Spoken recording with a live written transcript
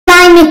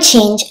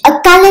Climate change,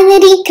 a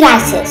culinary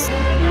crisis.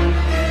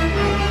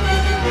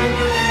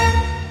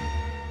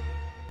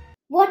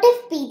 What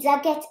if pizza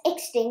gets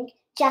extinct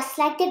just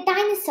like the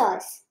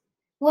dinosaurs?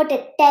 What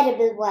a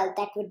terrible world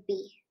that would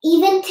be.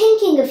 Even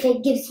thinking of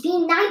it gives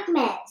me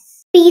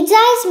nightmares. Pizza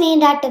is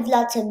made out of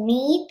lots of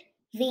meat,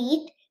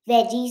 wheat,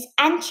 veggies,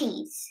 and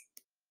cheese.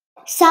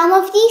 Some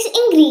of these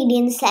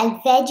ingredients,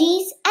 like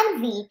veggies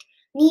and wheat,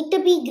 need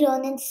to be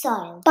grown in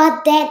soil.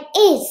 But there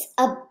is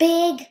a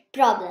big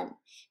problem.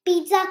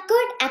 Pizza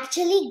could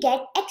actually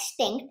get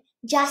extinct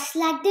just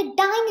like the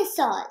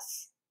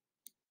dinosaurs.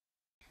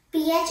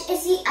 pH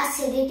is the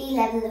acidity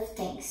level of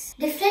things.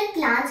 Different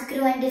plants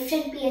grow in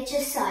different pH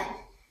of soil.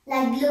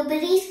 Like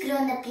blueberries grow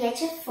in a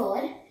pH of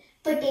 4,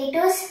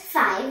 potatoes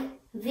 5,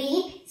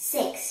 wheat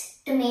 6,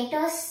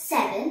 tomatoes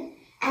 7,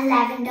 and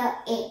lavender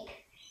 8.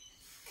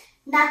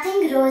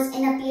 Nothing grows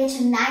in a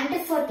pH of 9 to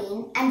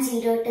 14 and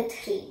 0 to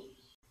 3.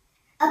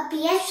 A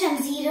pH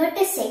from 0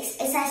 to 6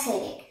 is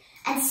acidic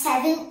and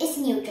 7 is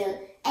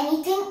neutral.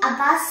 Anything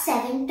above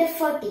 7 to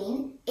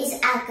 14 is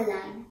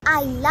alkaline.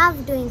 I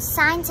love doing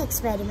science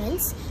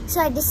experiments,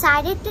 so I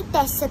decided to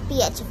test the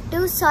pH of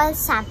 2 soil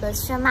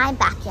samples from my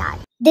backyard.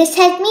 This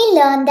helped me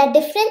learn that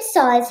different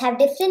soils have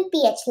different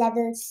pH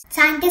levels.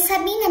 Scientists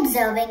have been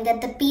observing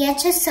that the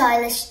pH of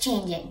soil is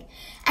changing,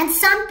 and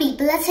some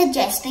people are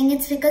suggesting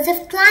it's because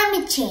of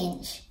climate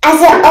change. As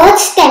the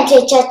Earth's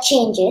temperature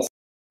changes,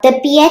 the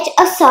pH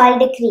of soil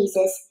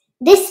decreases.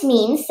 This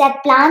means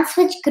that plants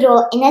which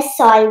grow in a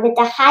soil with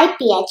a high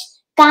pH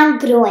can't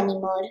grow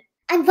anymore.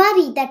 I'm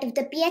worried that if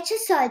the pH of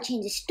soil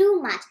changes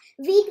too much,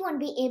 wheat won't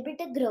be able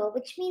to grow,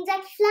 which means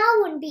that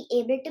flour won't be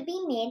able to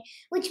be made,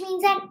 which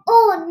means that,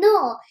 oh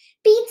no,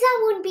 pizza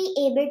won't be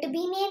able to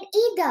be made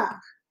either.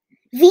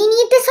 We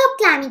need to stop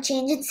climate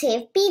change and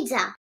save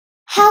pizza.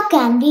 How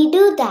can we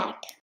do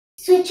that?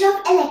 Switch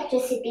off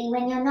electricity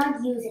when you're not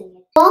using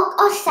it. Walk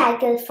or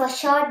cycle for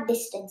short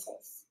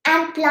distances.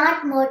 And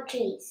plant more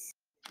trees.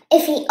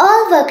 If we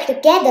all work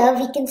together,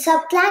 we can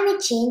stop climate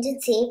change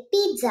and save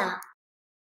pizza.